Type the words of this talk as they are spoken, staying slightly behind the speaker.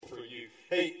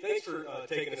Hey, thanks for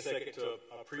taking a second to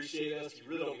appreciate us. You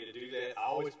really don't need to do that.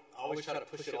 I always try to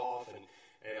push it off,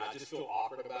 and I just feel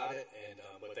awkward about it.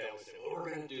 But they always say, "Well, we're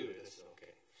going to do it." I said,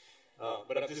 "Okay."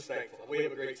 But I'm just thankful. We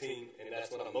have a great team, and that's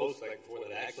what I'm most thankful for.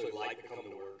 That actually like to come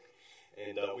to work,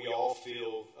 and we all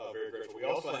feel very grateful. We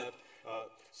also have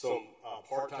some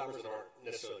part-timers that aren't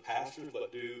necessarily pastors,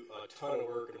 but do a ton of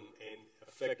work and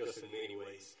affect us in many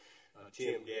ways.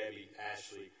 Tim, Gabby,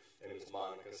 Ashley, and Ms.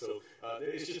 Monica. So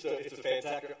it's just it's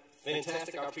a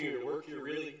fantastic opportunity to work here,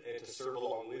 really, and to serve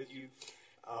along with you.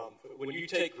 When you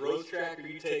take Growth Track, or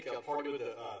you take a party with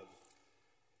the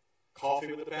coffee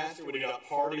with the pastor, when you got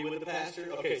party with the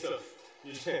pastor, okay, so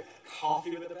you just have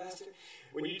coffee with the pastor.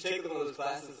 When you take one of those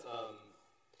classes,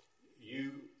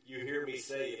 you hear me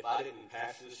say, if I didn't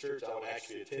pastor this church, I would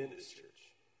actually attend this church.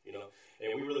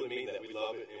 And we really mean that. We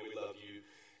love it, and we love you.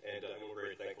 And we're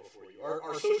very thankful for you.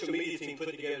 Our social media team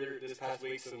put together this past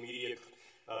week some media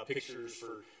pictures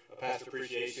for pastor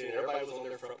appreciation. Everybody was on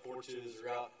their front porches or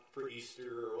out for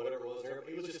Easter or whatever it was.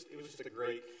 It was just a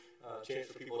great chance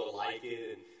for people to like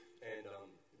it.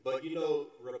 But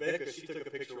Rebecca, she took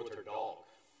a picture with her dog.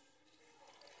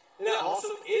 Isn't that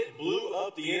awesome? It blew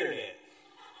up the internet.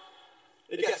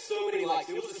 It got so many likes.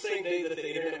 It was the same day that the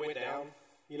internet went down.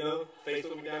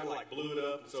 Facebook went down, blew it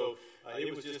up. So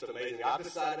it was just amazing. I've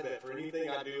decided that for anything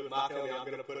I do with my family, I'm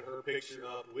going to put her picture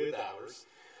up with ours.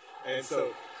 And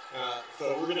so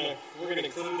we're gonna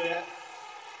include that.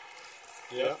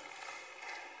 Yeah.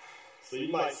 So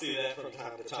you might see that from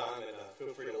time to time, and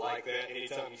feel free to like that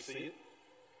anytime you see it.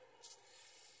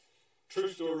 True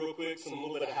story, real quick. Some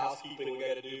little bit of housekeeping we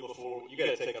got to do before you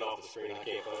got to take it off the screen. I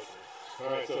can't focus. All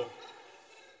right, so.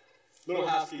 Little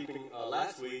housekeeping.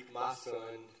 Last week, my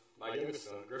youngest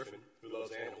son, Griffin, who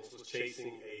loves animals, was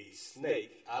chasing a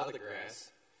snake out of the grass.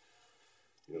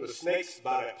 The snakes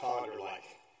by that pond are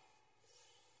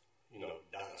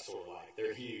dinosaur-like.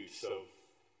 They're huge. So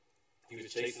he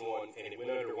was chasing one, and it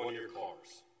went under one of your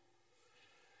cars.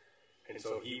 And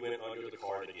so he went under the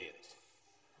car to get it,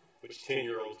 which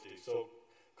 10-year-olds do. So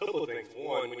a couple of things.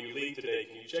 One, when you leave today,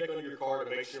 can you check under your car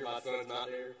to make sure my son's not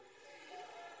there?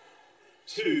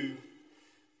 Two,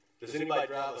 does anybody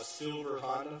drive a silver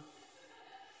Honda?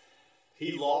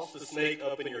 He lost the snake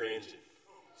up in your engine.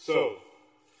 So,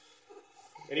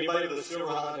 anybody with a silver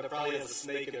Honda probably has a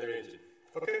snake in their engine.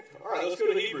 Okay, all right, let's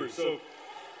go to Hebrews.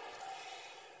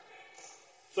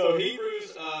 So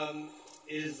Hebrews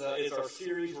is our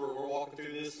series where we're walking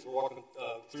through this. We're walking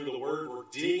through the Word. We're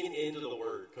digging into the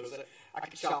Word. Because I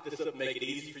could chop this up and make it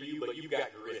easy for you, but you've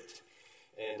got grit.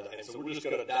 And so we're just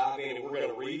going to dive in, and we're going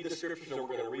to read the Scriptures, and we're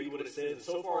going to read what it says. And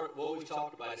so far, what we've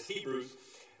talked about is Hebrews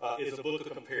is a book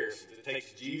of comparisons. It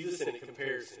takes Jesus and it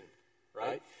compares him,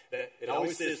 right? That it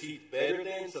always says he's better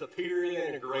than, superior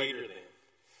than, and greater than.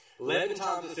 11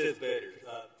 times it says better,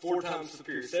 4 times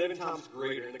superior, 7 times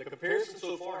greater. And the comparison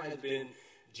so far has been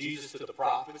Jesus to the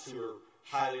prophets, who are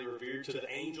highly revered, to the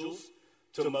angels,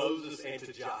 to Moses, and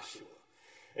to Joshua.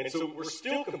 And so we're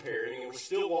still comparing, and we're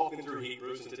still walking through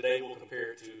Hebrews, and today we'll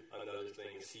compare it to another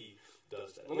thing as he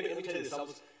does that. Let me tell you this. I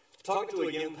was talking to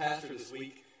a young pastor this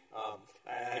week.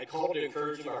 I had called to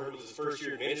encourage him. I heard it was his first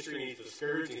year in ministry, and he's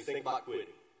discouraged, and he's thinking about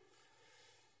quitting.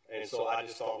 And so I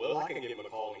just thought, well, I can give him a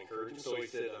call and encourage him. So he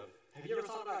said, have you ever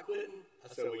thought about quitting?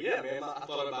 I said, well, yeah, man. I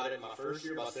thought about it in my first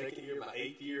year, my second year, my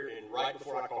 8th year, and right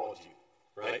before I called you,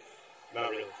 right? Not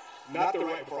really. Not the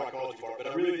right before I called you part, but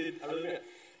I really did. I really did.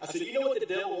 I said, you know what the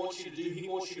devil wants you to do? He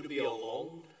wants you to be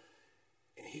alone,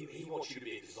 and he wants you to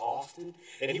be exhausted,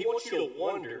 and he wants you to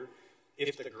wonder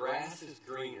if the grass is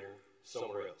greener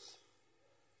somewhere else.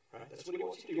 Right? That's what he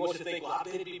wants you to do. He wants you to think, well, I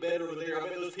bet it'd be better over there. I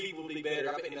bet those people would be better.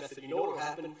 And I said, you know what will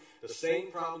happen? The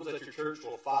same problems at your church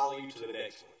will follow you to the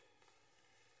next one.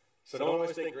 So don't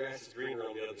always think grass is greener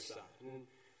on the other side. And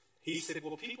he said,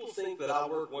 well, people think that I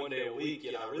work one day a week,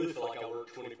 yet I really feel like I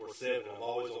work 24/7, and I'm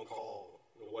always on call.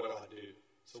 What do I do?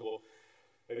 So, well,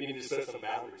 maybe you need to set some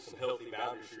boundaries, some healthy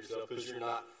boundaries for yourself, because you're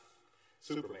not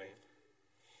Superman.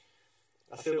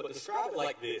 I said, but describe it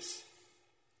like this.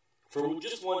 For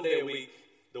just one day a week,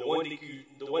 the one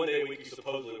day a week you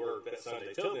supposedly work, that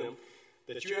Sunday, tell them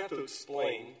that you have to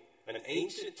explain an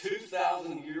ancient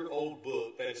 2,000-year-old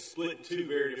book that is split in 2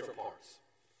 very different parts.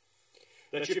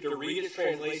 That you have to read its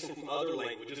translation from other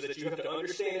languages, that you have to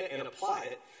understand it and apply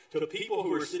it to the people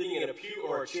who are sitting in a pew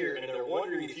or a chair, and they're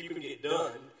wondering if you can get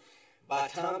done by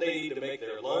the time they need to make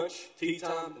their lunch, tea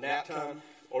time, nap time,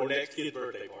 or next kid's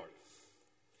birthday party.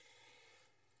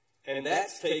 And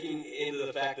that's taking into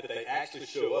the fact that they actually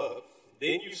show up.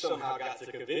 Then you somehow got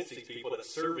to convince these people that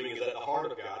serving is at the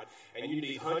heart of God, and you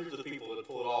need hundreds of people to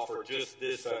pull it off for just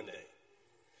this Sunday.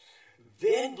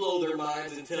 then blow their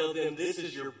minds and tell them this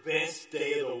is your best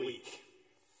day of the week.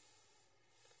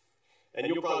 And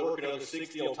you'll probably work another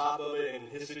 60 on top of it, and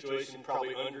his situation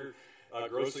probably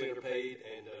grossly underpaid,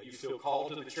 and you feel called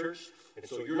to the church, and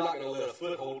so you're not going to let a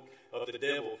foothold of the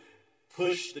devil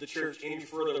push the church any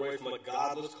further away from a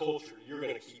godless culture. You're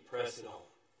going to keep pressing on.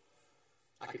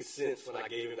 I could sense when I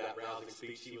gave him that rousing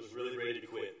speech, he was really ready to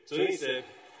quit. So then he said,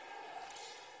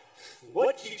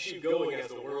 what keeps you going as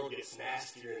the world gets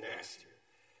nastier and nastier?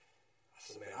 I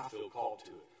said, man, I feel called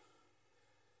to it.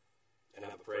 And I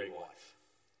have a praying wife,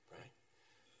 right?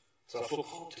 So I feel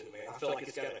called to it, man. I feel like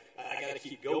I got to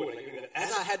keep going. And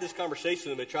as I had this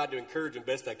conversation with him, I tried to encourage him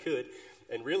best I could.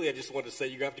 And really, I just wanted to say,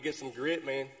 you're going to have to get some grit,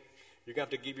 man. You're going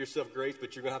to have to give yourself grace,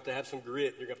 but you're going to have some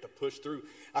grit. You're going to have to push through.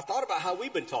 I thought about how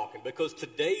we've been talking, because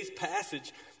today's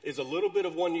passage is a little bit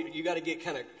of one you got to get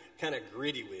kind of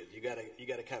gritty with. You got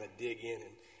to kind of dig in,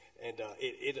 and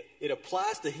it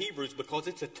applies to Hebrews because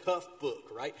it's a tough book,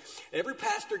 right? Every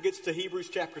pastor gets to Hebrews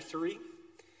chapter 3.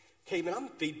 Okay, man,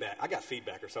 I got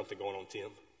feedback or something going on, Tim.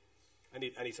 I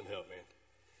need some help, man.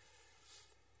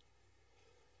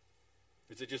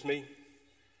 Is it just me?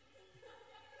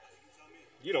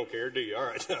 You don't care, do you? All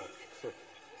right.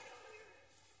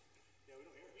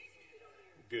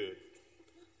 Good.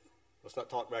 Let's not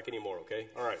talk back anymore, okay?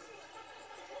 All right.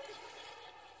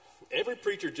 Every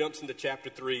preacher jumps into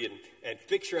chapter 3 and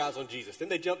fix your eyes on Jesus. Then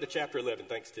they jump to chapter 11,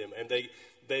 thanks, Tim, and they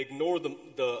ignore the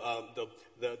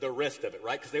rest of it,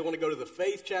 right? Because they want to go to the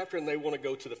faith chapter and they want to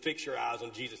go to the fix your eyes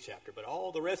on Jesus chapter. But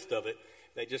all the rest of it,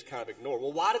 they just kind of ignore.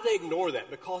 Well, why do they ignore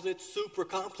that? Because it's super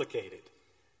complicated,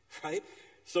 right?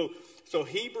 So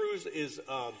Hebrews is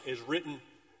written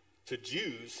to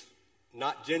Jews,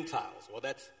 not Gentiles. Well,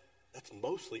 that's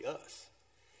mostly us.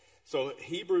 So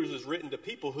Hebrews is written to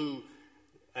people who,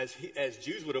 as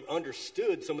Jews, would have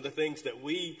understood some of the things that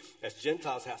we as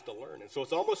Gentiles have to learn. And so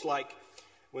it's almost like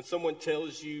when someone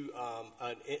tells you,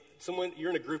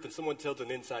 you're in a group and someone tells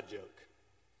an inside joke,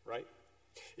 right?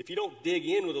 If you don't dig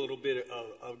in with a little bit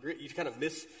of grit, you kind of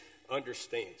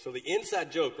misunderstand. So the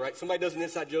inside joke, right? Somebody does an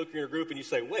inside joke in your group and you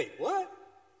say, wait, what?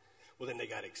 Well, then they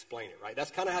got to explain it, right?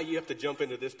 That's kind of how you have to jump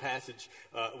into this passage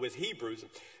with Hebrews.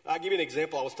 I'll give you an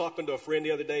example. I was talking to a friend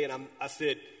the other day, and I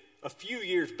said, a few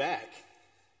years back,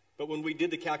 but when we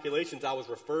did the calculations, I was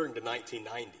referring to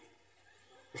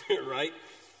 1990, right?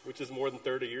 Which is more than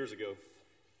 30 years ago.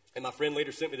 And my friend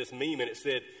later sent me this meme, and it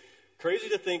said, crazy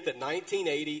to think that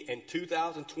 1980 and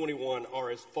 2021 are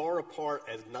as far apart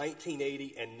as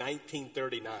 1980 and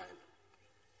 1939,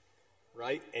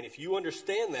 right? And if you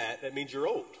understand that, that means you're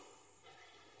old.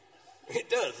 It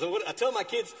does. So I tell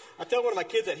one of my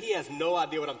kids that he has no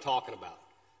idea what I'm talking about.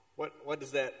 What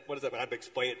does that mean? I had to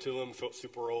explain it to him, felt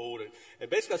super old. And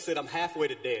basically I said, I'm halfway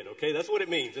to dead, okay? That's what it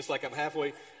means. It's like I'm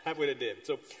halfway to dead.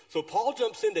 So Paul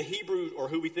jumps into Hebrews, or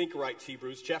who we think writes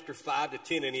Hebrews, chapter 5 to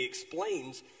 10, and he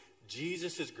explains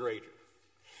Jesus is greater.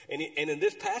 And in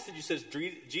this passage he says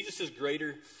Jesus is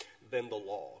greater than the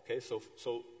law, okay? So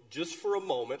just for a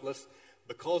moment,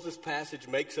 because this passage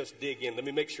makes us dig in, let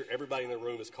me make sure everybody in the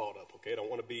room is caught up, okay? I don't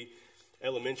want to be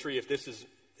elementary. If this is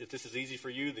easy for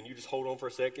you, then you just hold on for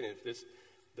a second. If this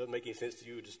doesn't make any sense to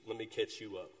you, just let me catch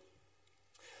you up.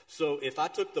 So if I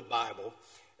took the Bible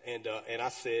and I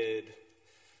said,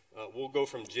 we'll go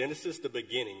from Genesis, the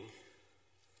beginning,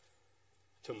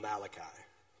 to Malachi,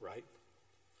 right?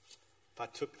 If I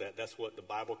took that, that's what the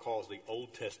Bible calls the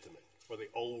Old Testament, or the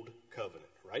Old Covenant,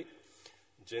 right?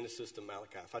 Genesis to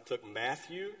Malachi. If I took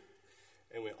Matthew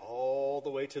and went all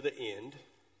the way to the end,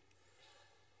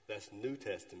 that's New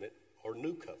Testament or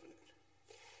New Covenant.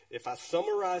 If I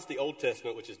summarize the Old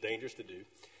Testament, which is dangerous to do,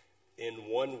 in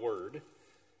one word,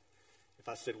 if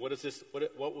I said,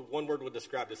 what one word would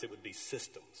describe this, it would be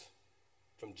systems.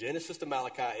 From Genesis to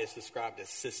Malachi, it's described as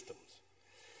systems.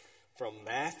 From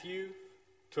Matthew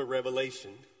to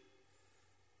Revelation,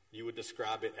 you would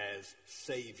describe it as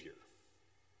Savior.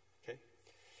 Okay?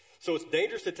 So it's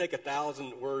dangerous to take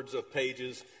 1,000 words of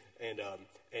pages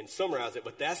and summarize it,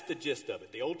 but that's the gist of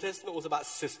it. The Old Testament was about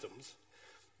systems.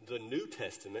 The New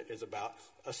Testament is about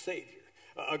a Savior.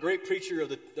 A great preacher of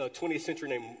the 20th century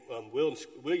named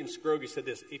William Scroggie said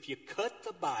this: if you cut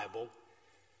the Bible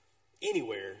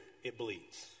anywhere, it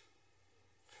bleeds.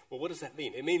 Well, what does that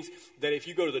mean? It means that if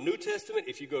you go to the New Testament,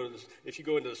 if you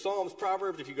go into the Psalms,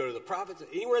 Proverbs, if you go to the prophets,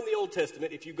 anywhere in the Old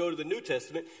Testament, if you go to the New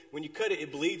Testament, when you cut it,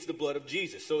 it bleeds the blood of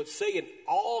Jesus. So it's saying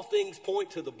all things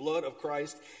point to the blood of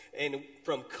Christ, and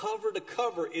from cover to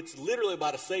cover, it's literally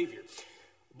about a Savior.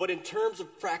 But in terms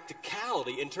of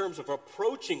practicality, in terms of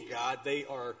approaching God, they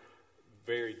are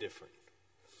very different.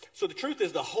 So the truth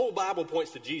is the whole Bible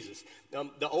points to Jesus.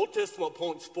 The Old Testament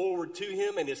points forward to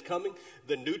him and his coming.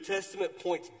 The New Testament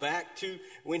points back to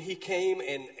when he came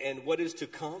and what is to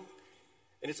come.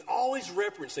 And it's always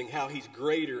referencing how he's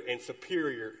greater and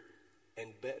superior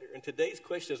and better. And today's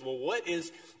question is, well, what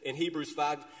is, in Hebrews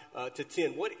 5 to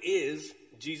 10, what is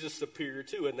Jesus superior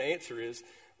to? And the answer is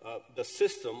the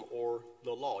system or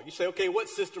the law. You say, okay, what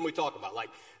system are we talking about? Like,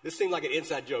 this seems like an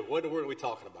inside joke. What are we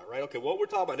talking about, right? Okay, what we're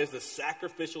talking about is the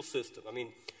sacrificial system. I mean,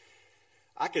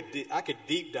 I could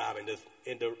deep dive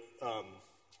into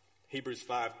Hebrews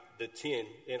 5 to 10.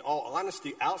 In all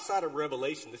honesty, outside of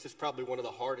Revelation, this is probably one of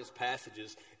the hardest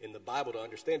passages in the Bible to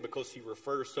understand because he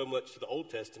refers so much to the Old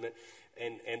Testament,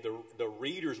 and the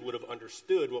readers would have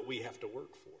understood what we have to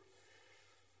work for.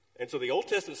 And so the Old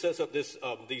Testament sets up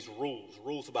these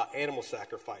rules about animal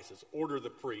sacrifices, order of the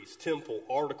priest, temple,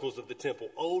 articles of the temple,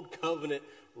 old covenant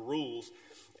rules.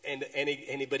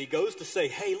 But he goes to say,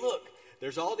 hey, look,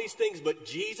 there's all these things, but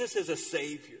Jesus is a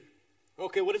Savior.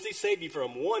 Okay, what does he save you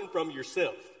from? One, from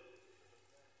yourself.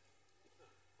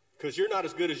 Because you're not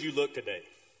as good as you look today.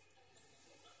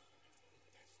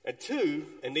 And two,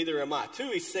 and neither am I. Two,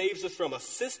 he saves us from a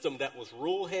system that was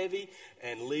rule heavy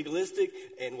and legalistic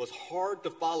and was hard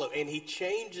to follow. And he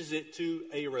changes it to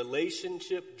a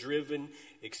relationship driven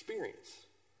experience.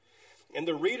 And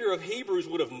the reader of Hebrews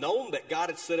would have known that God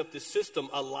had set up this system,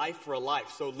 a life for a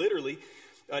life. So literally,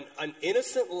 an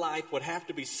innocent life would have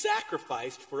to be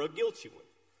sacrificed for a guilty one,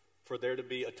 for there to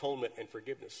be atonement and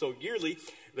forgiveness. So yearly,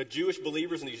 the Jewish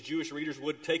believers and these Jewish readers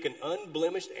would take an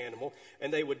unblemished animal,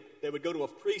 and they would go to a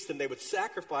priest and they would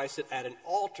sacrifice it at an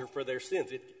altar for their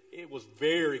sins. It was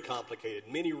very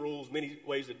complicated. Many rules, many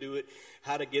ways to do it,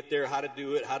 how to get there, how to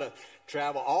do it, how to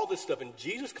travel, all this stuff. And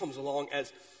Jesus comes along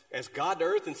as God to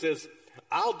earth and says,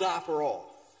 I'll die for all.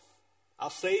 I'll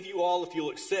save you all if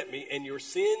you'll accept me, and your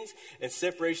sins and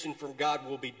separation from God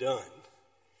will be done.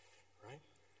 Right?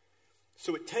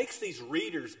 So it takes these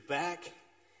readers back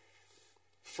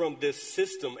from this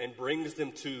system and brings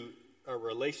them to a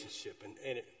relationship.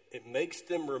 And it makes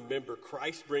them remember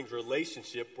Christ brings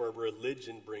relationship where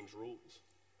religion brings rules.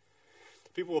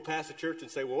 People will pass the church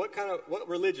and say, well, what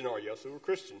religion are you? I say, we're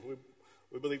Christian.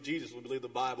 We believe Jesus. We believe the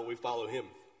Bible. We follow him.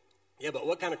 Yeah, but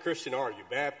what kind of Christian are you?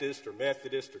 Baptist or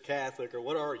Methodist or Catholic, or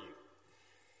what are you?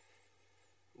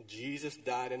 Jesus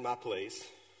died in my place.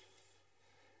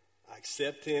 I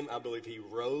accept him. I believe he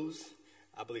rose.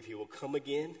 I believe he will come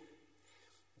again.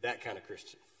 That kind of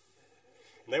Christian.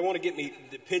 And they want to get me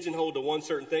pigeonholed to one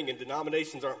certain thing, and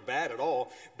denominations aren't bad at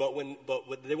all, but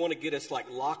they want to get us like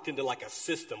locked into like a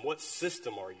system. What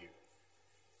system are you?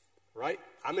 Right?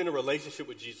 I'm in a relationship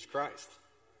with Jesus Christ.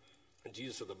 And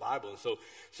Jesus of the Bible. And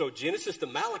so Genesis to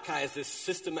Malachi is this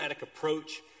systematic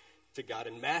approach to God.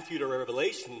 And Matthew to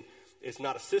Revelation is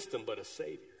not a system, but a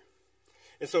Savior.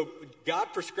 And so God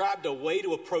prescribed a way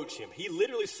to approach him. He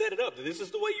literally set it up. This is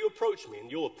the way you approach me.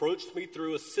 And you'll approach me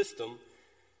through a system.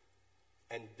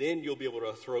 And then you'll be able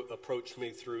to approach me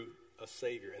through a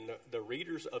Savior. And the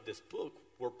readers of this book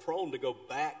were prone to go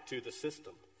back to the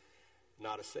system,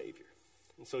 not a Savior.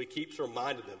 And so he keeps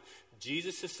reminding them,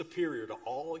 Jesus is superior to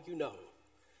all you know.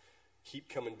 Keep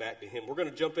coming back to him. We're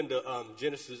going to jump into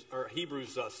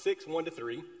Hebrews 6, 1 to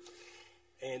 3.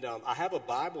 And I have a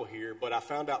Bible here, but I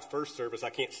found out first service I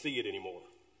can't see it anymore.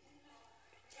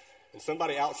 And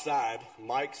somebody outside,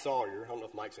 Mike Sawyer, I don't know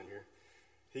if Mike's in here,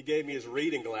 he gave me his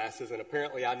reading glasses, and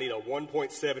apparently I need a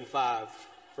 1.75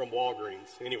 from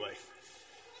Walgreens. Anyway.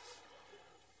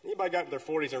 Anybody got in their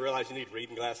 40s and realized you need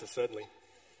reading glasses suddenly?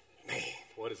 Man,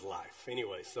 what is life?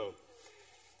 Anyway, so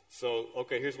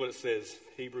okay, here's what it says.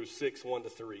 Hebrews 6, 1 to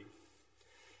 3.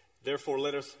 Therefore,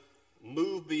 let us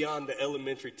move beyond the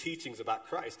elementary teachings about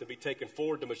Christ and be taken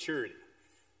forward to maturity.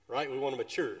 Right? We want to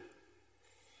mature.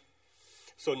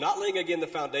 So not laying again the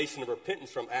foundation of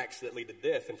repentance from acts that lead to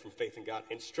death and from faith in God.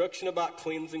 Instruction about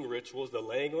cleansing rituals, the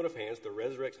laying on of hands, the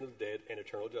resurrection of the dead, and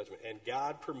eternal judgment. And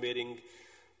God permitting,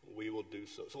 we will do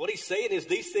so. So what he's saying is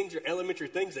these things are elementary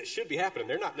things that should be happening.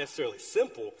 They're not necessarily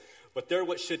simple, but they're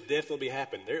what should definitely be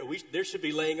happening. There should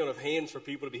be laying on of hands for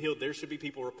people to be healed. There should be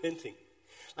people repenting.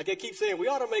 Like I keep saying, we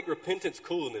ought to make repentance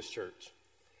cool in this church.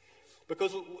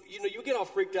 Because, you get all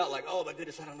freaked out like, oh my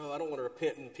goodness, I don't know, I don't want to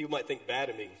repent, and people might think bad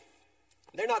of me.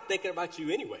 They're not thinking about you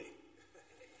anyway.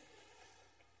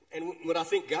 And what I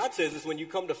think God says is when you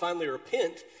come to finally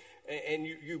repent and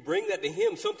you bring that to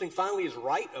him, something finally is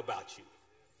right about you.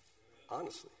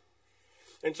 Honestly.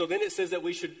 And so then it says that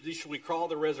we should recall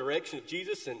the resurrection of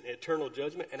Jesus and eternal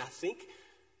judgment. And I think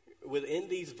within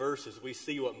these verses, we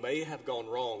see what may have gone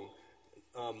wrong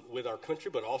with our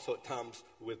country, but also at times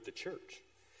with the church.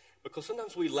 Because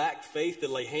sometimes we lack faith to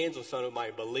lay hands on somebody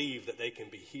and believe that they can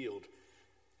be healed.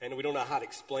 And we don't know how to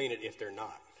explain it if they're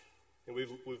not. And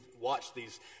we've watched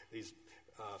these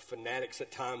fanatics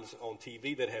at times on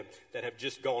TV that have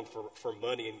just gone for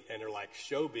money and are like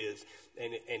showbiz,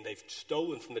 and they've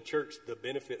stolen from the church the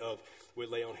benefit of we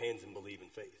lay on hands and believe in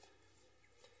faith.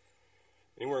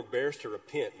 And we're embarrassed to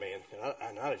repent, man.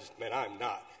 And I'm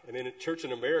not. And then the church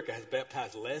in America has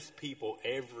baptized less people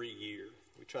every year.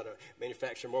 We try to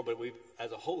manufacture more, but we,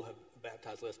 as a whole, have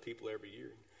baptized less people every year.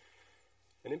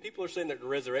 And then people are saying that the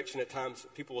resurrection at times,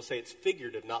 people will say it's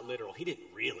figurative, not literal. He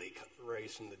didn't really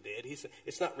raise from the dead. He said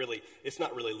it's not really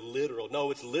literal.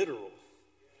 No, it's literal.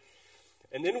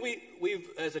 And then we've,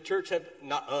 as a church, have,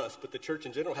 not us, but the church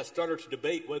in general, has started to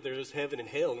debate whether there's heaven and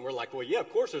hell. And we're like, well, yeah,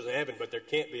 of course there's a heaven, but there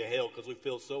can't be a hell because we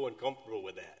feel so uncomfortable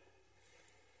with that.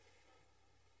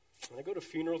 And I go to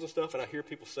funerals and stuff, and I hear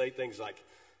people say things like,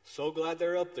 so glad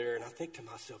they're up there. And I think to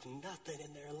myself, nothing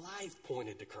in their life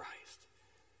pointed to Christ.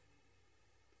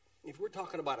 If we're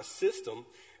talking about a system,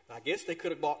 I guess they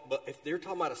could have bought, but if they're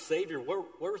talking about a Savior,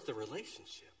 where's the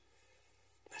relationship?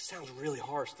 That sounds really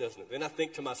harsh, doesn't it? Then I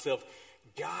think to myself,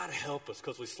 God help us,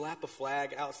 because we slap a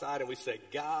flag outside and we say,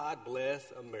 God bless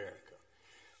America.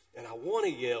 And I want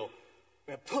to yell,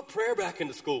 man, put prayer back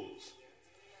into schools.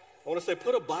 I want to say,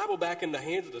 put a Bible back in the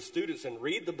hands of the students and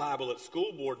read the Bible at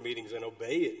school board meetings and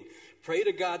obey it. And pray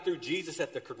to God through Jesus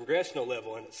at the congressional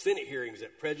level and at Senate hearings,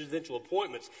 at presidential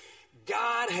appointments.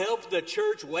 God help the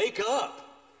church wake up,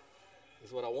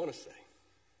 is what I want to say.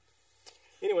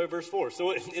 Anyway, verse 4.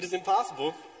 So it is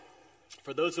impossible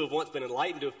for those who have once been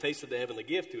enlightened, to have tasted the heavenly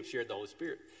gift, to have shared the Holy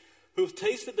Spirit, who have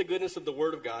tasted the goodness of the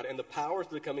Word of God and the powers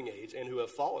of the coming age, and who have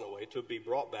fallen away, to be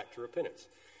brought back to repentance.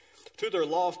 To their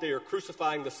loss, they are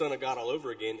crucifying the Son of God all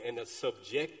over again and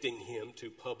subjecting him to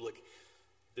public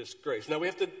disgrace. Now, we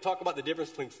have to talk about the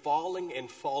difference between falling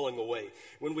and falling away.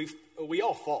 When we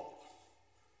all fall.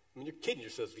 I mean, you're kidding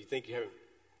yourselves if you think you haven't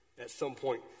at some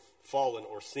point fallen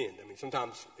or sinned. I mean,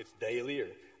 sometimes it's daily or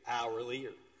hourly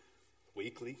or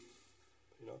weekly.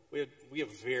 You know, we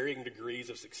have varying degrees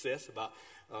of success about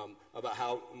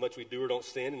how much we do or don't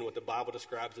sin, and what the Bible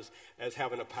describes as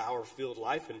having a power-filled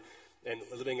life and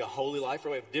living a holy life.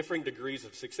 We have differing degrees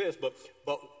of success, but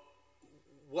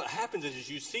what happens is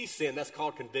you see sin. That's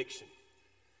called conviction.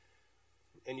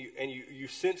 And you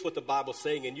sense what the Bible's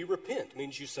saying, and you repent. It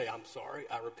means you say, I'm sorry,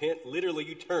 I repent. Literally,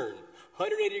 you turn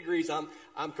 180 degrees.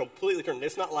 I'm completely turned.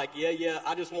 It's not like, yeah,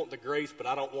 I just want the grace, but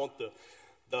I don't want the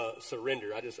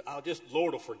surrender.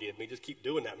 Lord will forgive me. Just keep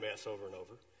doing that mess over and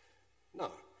over.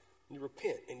 No, you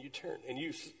repent and you turn and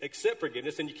you accept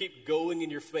forgiveness and you keep going in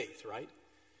your faith, right?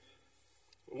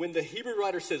 When the Hebrew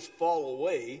writer says fall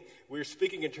away, we're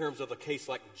speaking in terms of a case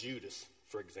like Judas,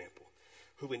 for example,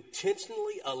 who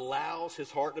intentionally allows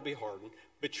his heart to be hardened,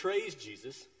 betrays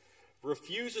Jesus,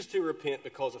 refuses to repent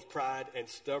because of pride and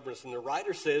stubbornness. And the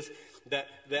writer says that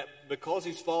because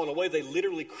he's fallen away, they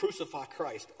literally crucify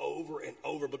Christ over and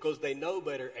over because they know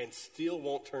better and still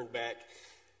won't turn back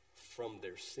from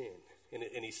their sin.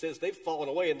 And he says they've fallen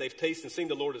away and they've tasted and seen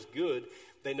the Lord is good.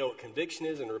 They know what conviction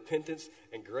is and repentance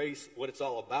and grace, what it's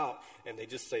all about. And they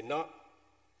just say, no,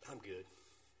 I'm good.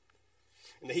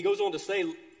 And he goes on to say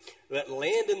that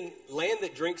land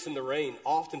that drinks in the rain,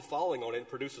 often falling on it,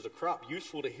 produces a crop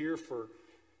useful to hear for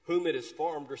whom it is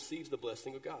farmed, receives the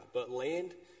blessing of God. But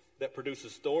land that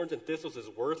produces thorns and thistles is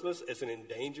worthless, as in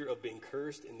danger of being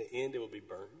cursed. In the end, it will be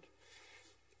burned.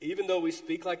 Even though we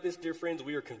speak like this, dear friends,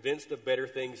 we are convinced of better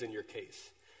things in your case.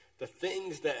 The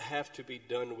things that have to be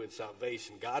done with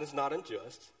salvation. God is not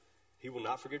unjust. He will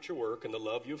not forget your work and the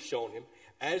love you have shown him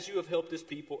as you have helped his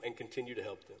people and continue to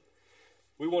help them.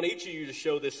 We want each of you to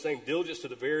show this same diligence to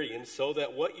the very end so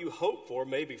that what you hope for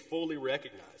may be fully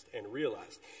recognized and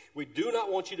realized. We do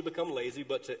not want you to become lazy,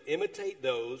 but to imitate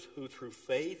those who through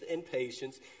faith and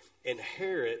patience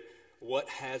inherit what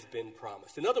has been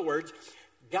promised. In other words,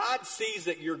 God sees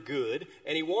that you're good,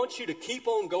 and he wants you to keep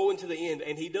on going to the end,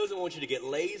 and he doesn't want you to get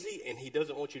lazy, and he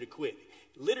doesn't want you to quit.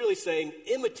 Literally saying,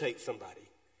 imitate somebody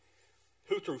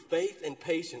who through faith and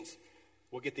patience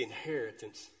will get the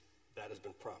inheritance that has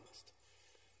been promised.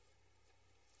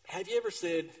 Have you ever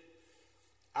said,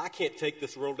 I can't take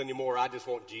this world anymore, I just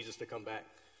want Jesus to come back?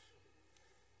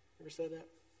 Ever said that?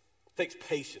 It takes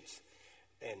patience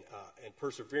and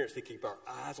perseverance to keep our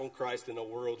eyes on Christ in a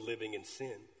world living in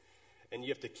sin. And you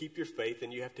have to keep your faith,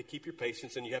 and you have to keep your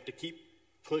patience, and you have to keep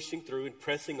pushing through and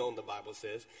pressing on, the Bible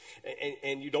says.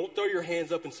 And you don't throw your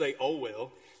hands up and say, oh,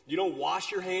 well. You don't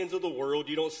wash your hands of the world.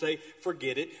 You don't say,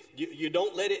 forget it. You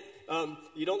don't let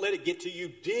it get to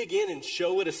you. Dig in and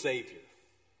show it a Savior.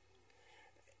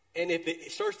 And if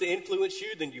it starts to influence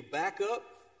you, then you back up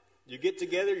You get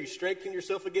together, you strengthen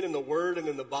yourself again in the Word and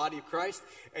in the body of Christ,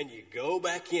 and you go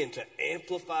back in to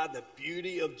amplify the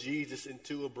beauty of Jesus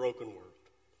into a broken world.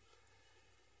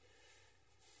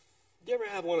 Do you ever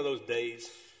have one of those days,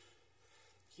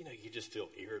 you just feel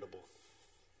irritable?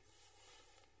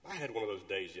 I had one of those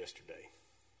days yesterday.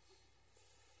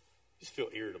 Just feel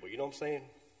irritable, you know what I'm saying?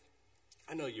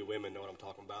 I know you women know what I'm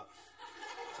talking about.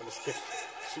 I'm just kidding.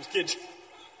 Just kidding.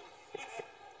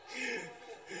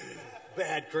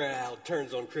 Bad crowd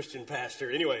turns on Christian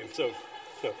pastor. Anyway, so.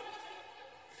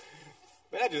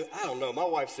 Man, I don't know. My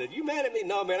wife said, "You mad at me?"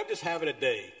 No, man, I'm just having a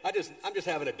day. I'm just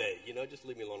having a day. Just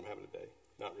leave me alone. I'm having a day.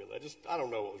 Not really. I don't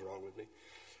know what was wrong with me.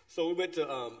 So we went to,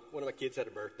 one of my kids had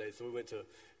a birthday, so we went to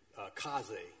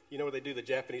Kaze. You know where they do the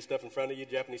Japanese stuff in front of you,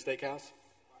 Japanese steakhouse?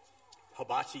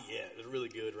 Hibachi, yeah, it was really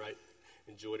good, right?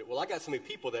 Enjoyed it. Well, I got so many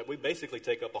people that we basically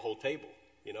take up a whole table,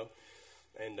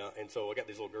 And so I got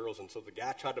these little girls, and so the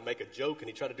guy tried to make a joke, and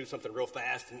he tried to do something real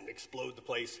fast and explode the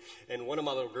place, and one of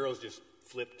my little girls just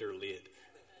flipped her lid.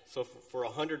 So for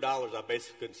 $100, I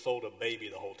basically sold a baby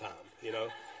the whole time,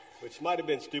 which might have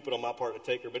been stupid on my part to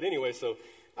take her. But anyway, so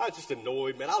I was just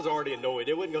annoyed, man. I was already annoyed.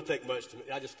 It wasn't going to take much to me.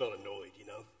 I just felt annoyed,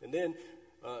 And then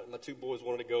my two boys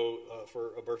wanted to go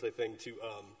for a birthday thing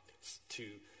to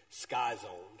Sky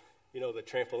Zone, the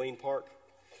trampoline park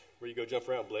where you go jump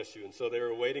around, bless you. And so they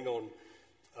were waiting on,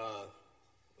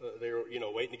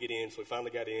 waiting to get in. So we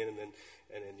finally got in, and then,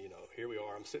 here we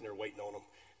are. I'm sitting there waiting on them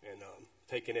and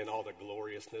taking in all the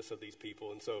gloriousness of these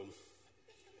people. And so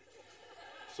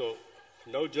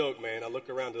no joke, man. I look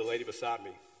around to the lady beside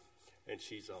me, and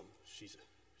she's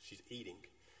eating,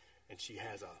 and she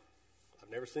has I've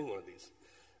never seen one of these,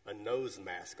 a nose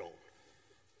mask on.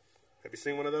 Have you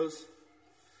seen one of those?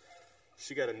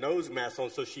 She got a nose mask on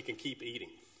so she can keep eating.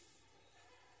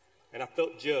 And I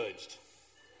felt judged.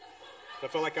 I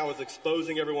felt like I was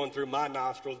exposing everyone through my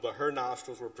nostrils, but her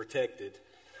nostrils were protected.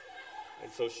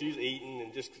 And so she's eating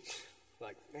and just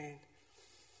like, man.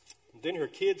 And then her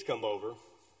kids come over,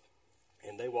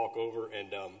 and they walk over,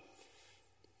 and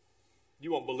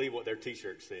you won't believe what their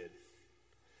T-shirt said.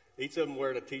 Each of them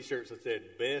wearing a T-shirt that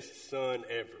said, "Best son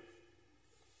ever."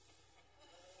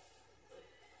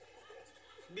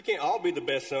 You can't all be the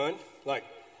best son. Like,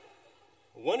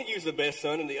 one of you is the best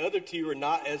son, and the other two are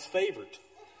not as favored.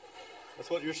 That's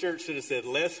what your shirt should have said.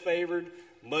 Less favored,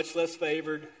 much less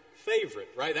favored, favorite,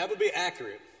 right? That would be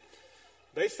accurate.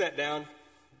 They sat down.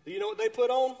 Do you know what they put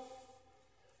on?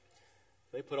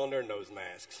 They put on their nose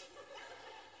masks.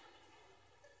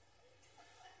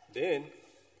 Then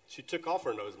she took off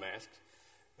her nose mask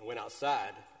and went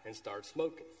outside and started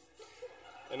smoking.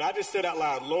 And I just said out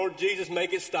loud, "Lord Jesus,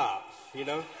 make it stop,"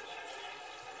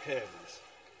 Heavens.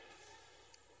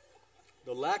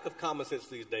 The lack of common sense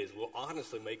these days will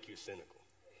honestly make you cynical,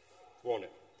 won't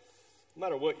it? No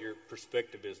matter what your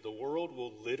perspective is, the world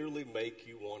will literally make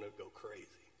you want to go crazy.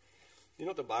 You know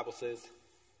what the Bible says?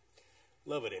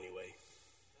 Love it anyway.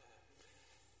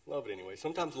 Love it anyway.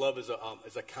 Sometimes love is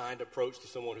a kind approach to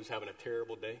someone who's having a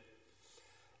terrible day.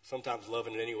 Sometimes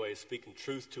loving in any way is speaking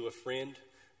truth to a friend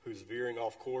who's veering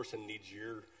off course and needs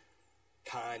your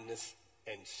kindness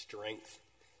and strength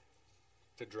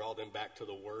to draw them back to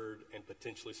the Word and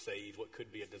potentially save what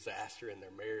could be a disaster in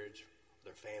their marriage,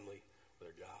 their family, or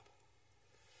their job.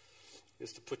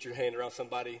 Is to put your hand around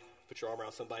somebody, put your arm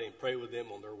around somebody and pray with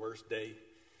them on their worst day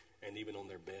and even on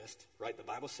their best, right? The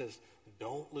Bible says,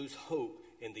 don't lose hope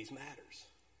in these matters.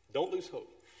 Don't lose hope.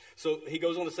 So he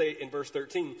goes on to say in verse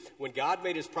 13, when God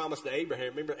made his promise to Abraham,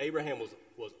 remember Abraham was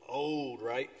old,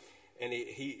 right? And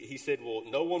he said, well,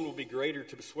 no one will be greater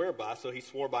to swear by, so he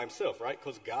swore by himself, right?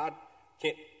 Because God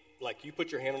can't, like you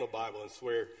put your hand on the Bible and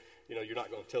swear, you're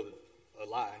not going to tell a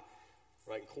lie,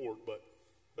 right, in court, but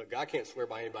God can't swear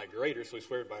by anybody greater, so he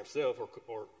swears by himself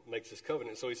or makes his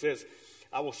covenant. So he says,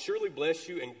 I will surely bless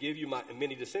you and give you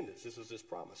many descendants. This was his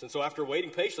promise. And so after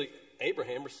waiting patiently,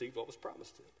 Abraham received what was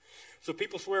promised to him. So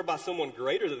people swear by someone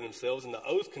greater than themselves, and the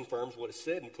oath confirms what is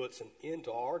said and puts an end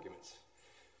to all arguments.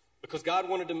 Because God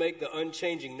wanted to make the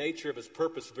unchanging nature of his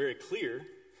purpose very clear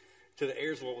to the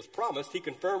heirs of what was promised, he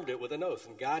confirmed it with an oath.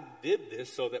 And God did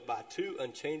this so that by two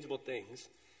unchangeable things,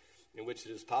 in which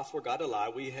it is possible for God to lie,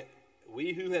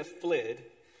 we who have fled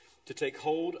to take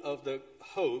hold of the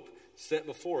hope set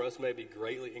before us may be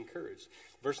greatly encouraged.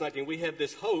 Verse 19, we have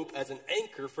this hope as an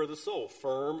anchor for the soul,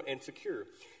 firm and secure.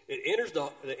 It enters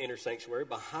the inner sanctuary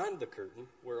behind the curtain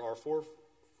where our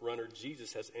forerunner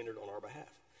Jesus has entered on our behalf.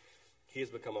 He has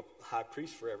become a high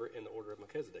priest forever in the order of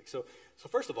Melchizedek. So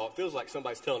first of all, it feels like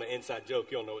somebody's telling an inside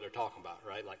joke. You don't know what they're talking about,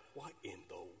 right? Like, what in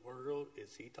the world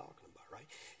is he talking about, right?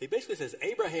 He basically says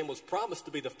Abraham was promised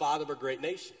to be the father of a great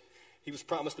nation. He was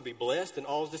promised to be blessed and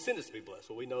all his descendants to be blessed.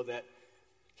 Well, we know that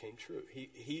came true.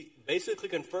 He basically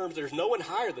confirms there's no one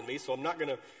higher than me, so I'm not going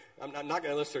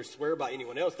to necessarily swear by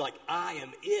anyone else. Like, I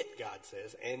am it, God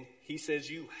says. And he says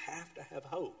you have to have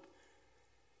hope.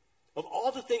 Of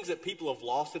all the things that people have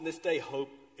lost in this day, hope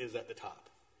is at the top.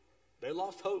 They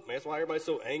lost hope, man. That's why everybody's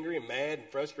so angry and mad and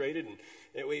frustrated,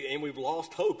 and we've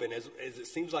lost hope. And as it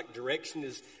seems like direction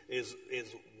is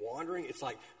wandering, it's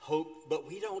like hope, but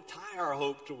we don't tie our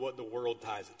hope to what the world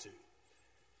ties it to.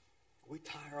 We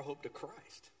tie our hope to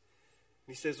Christ.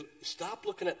 He says, stop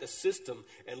looking at the system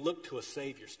and look to a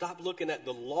Savior. Stop looking at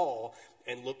the law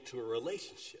and look to a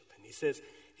relationship. And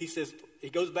he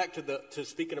goes back to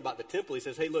speaking about the temple. He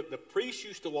says, hey, look, the priest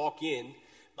used to walk in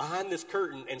behind this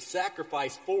curtain and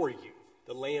sacrifice for you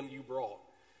the lamb you brought.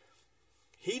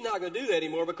 He's not going to do that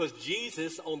anymore because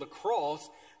Jesus on the cross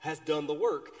has done the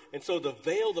work. And so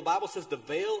the Bible says the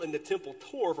veil in the temple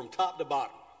tore from top to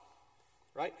bottom.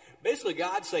 Right? Basically,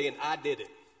 God's saying, I did it.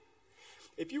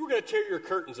 If you were going to tear your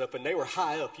curtains up and they were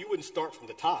high up, you wouldn't start from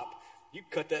the top. You'd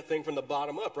cut that thing from the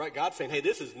bottom up, right? God's saying, hey,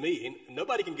 this is me, and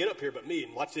nobody can get up here but me,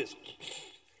 and watch this.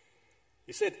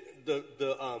 He said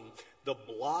the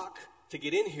block to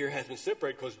get in here has been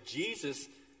separated because Jesus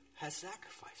has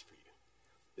sacrificed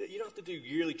for you. You don't have to do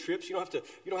yearly trips. You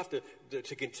don't have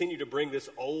to continue to bring this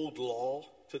old law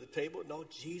to the table. No,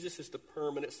 Jesus is the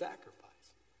permanent sacrifice.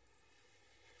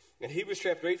 And Hebrews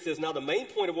chapter 8 says, now the main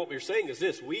point of what we're saying is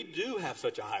this: we do have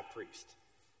such a high priest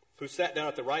who sat down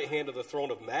at the right hand of the throne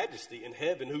of majesty in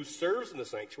heaven, who serves in the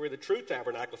sanctuary, the true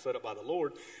tabernacle set up by the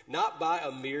Lord, not by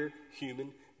a mere human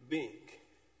being.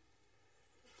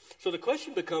 So the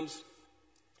question becomes,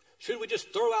 should we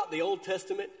just throw out the Old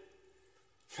Testament?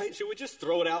 Right? Should we just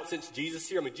throw it out since Jesus is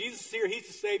here? I mean, Jesus is here, he's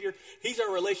the Savior, he's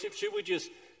our relationship.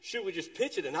 Should we just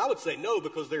pitch it? And I would say no,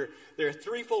 because they're a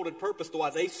threefolded purpose to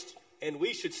why and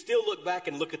we should still look back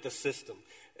and look at the system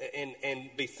and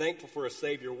be thankful for a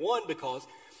Savior. One, because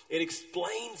it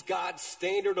explains God's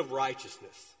standard of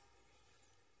righteousness.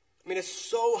 I mean, it's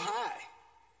so high,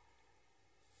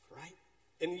 right?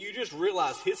 And you just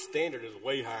realize his standard is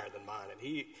way higher than mine, and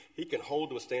he can hold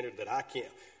to a standard that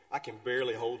I can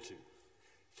barely hold to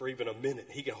for even a minute.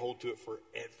 He can hold to it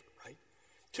forever, right?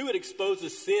 Two, it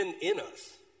exposes sin in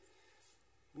us.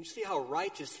 When you see how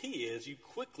righteous he is, you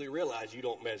quickly realize you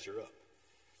don't measure up.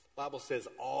 The Bible says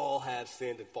all have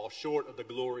sinned and fall short of the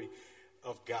glory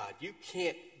of God. You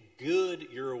can't good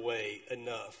your way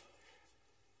enough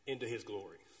into his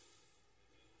glory.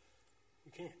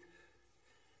 You can't.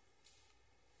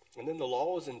 And then the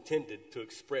law is intended to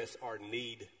express our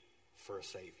need for a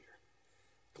Savior.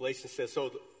 Galatians says,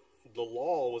 so the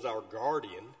law was our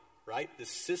guardian, right? The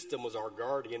system was our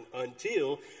guardian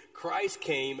until Christ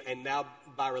came, and now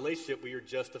by relationship we are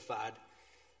justified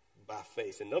by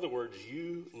faith. In other words,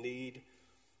 you need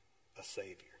a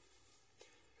Savior.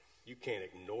 You can't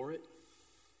ignore it.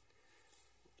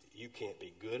 You can't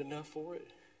be good enough for it.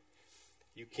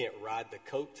 You can't ride the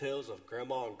coattails of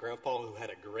grandma and grandpa who had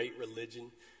a great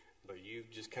religion, but you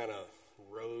just kind of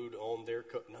rode on their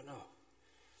coat. No.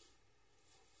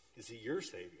 Is he your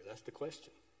Savior? That's the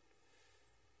question.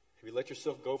 Have you let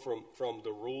yourself go from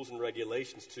the rules and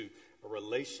regulations to a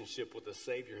relationship with a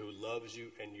Savior who loves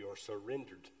you and you're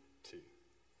surrendered to?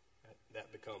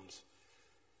 That becomes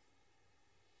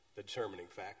the determining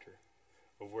factor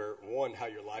of where, one, how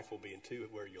your life will be, and two,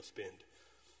 where you'll spend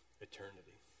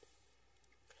eternity.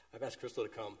 I've asked Crystal to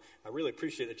come. I really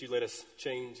appreciate that you let us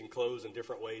change and close in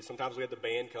different ways. Sometimes we have the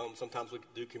band come. Sometimes we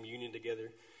do communion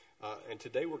together. And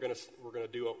today we're going to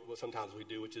do what sometimes we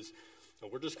do, which is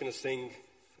we're just going to sing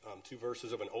two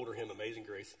verses of an older hymn, Amazing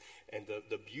Grace. And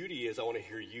the beauty is I want to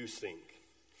hear you sing.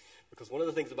 Because one of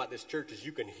the things about this church is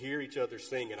you can hear each other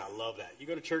sing, and I love that. You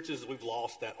go to churches, we've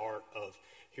lost that art of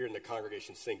hearing the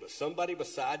congregation sing. But somebody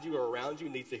beside you or around you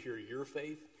needs to hear your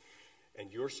faith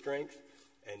and your strength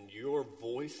and your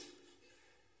voice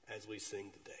as we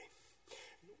sing today.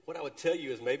 What I would tell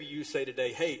you is maybe you say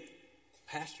today, hey,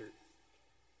 Pastor,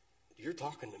 you're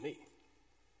talking to me.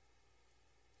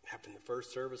 It happened in the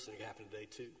first service and it happened today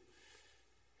too.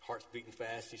 Heart's beating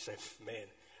fast. You say, man,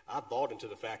 I bought into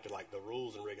the fact of like the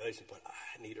rules and regulations, but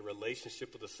I need a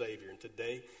relationship with the Savior. And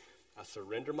today I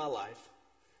surrender my life.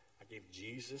 I give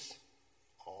Jesus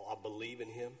all. I believe in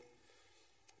him.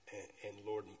 And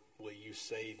Lord, will you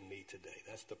save me today?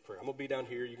 That's the prayer. I'm going to be down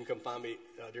here. You can come find me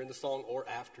during the song or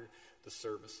after the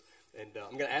service. And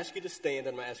I'm going to ask you to stand.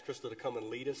 I'm going to ask Crystal to come and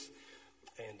lead us.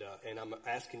 And I'm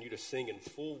asking you to sing in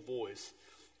full voice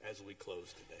as we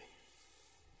close today.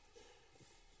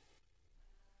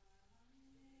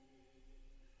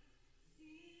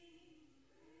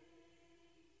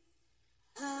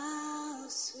 How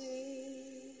sweet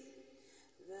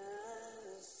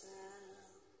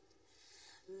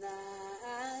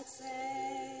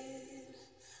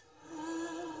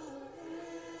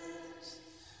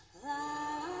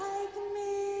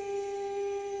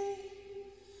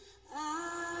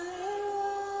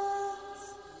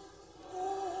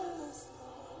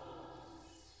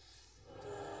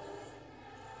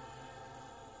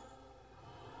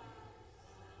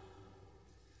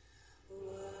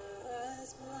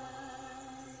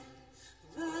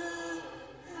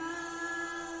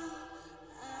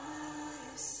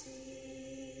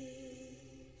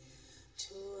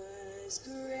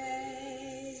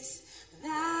grace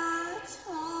that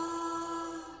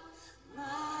taught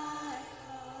my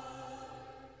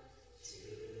heart to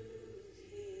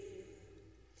fear,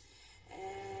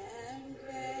 and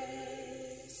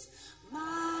grace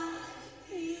my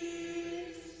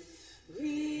fears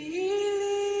relieved.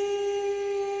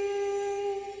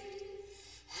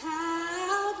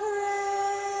 How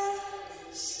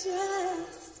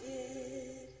precious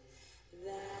did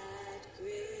that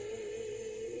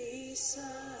grace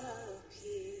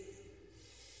appear,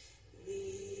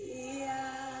 the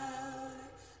hour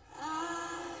I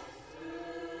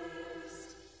first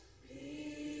believed.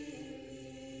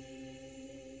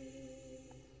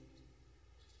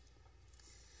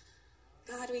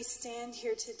 God, we stand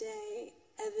here today,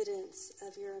 evidence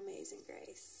of your amazing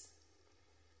grace.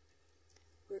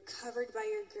 We're covered by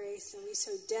your grace, and we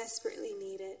so desperately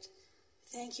need it.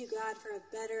 Thank you, God, for a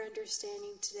better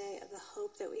understanding today of the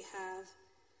hope that we have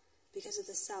because of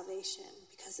the salvation,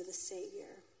 because of the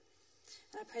Savior.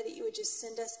 And I pray that you would just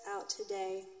send us out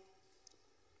today,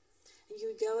 and you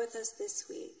would go with us this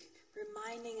week,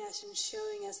 reminding us and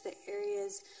showing us the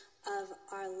areas of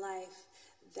our life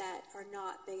that are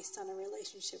not based on a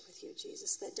relationship with you,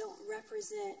 Jesus, that don't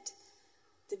represent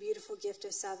the beautiful gift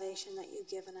of salvation that you've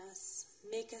given us.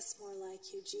 Make us more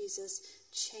like you, Jesus.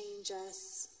 Change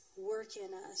us, work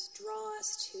in us, draw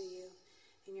us to you.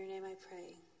 In your name I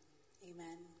pray.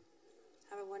 Amen.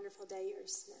 Have a wonderful day. You're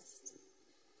dismissed.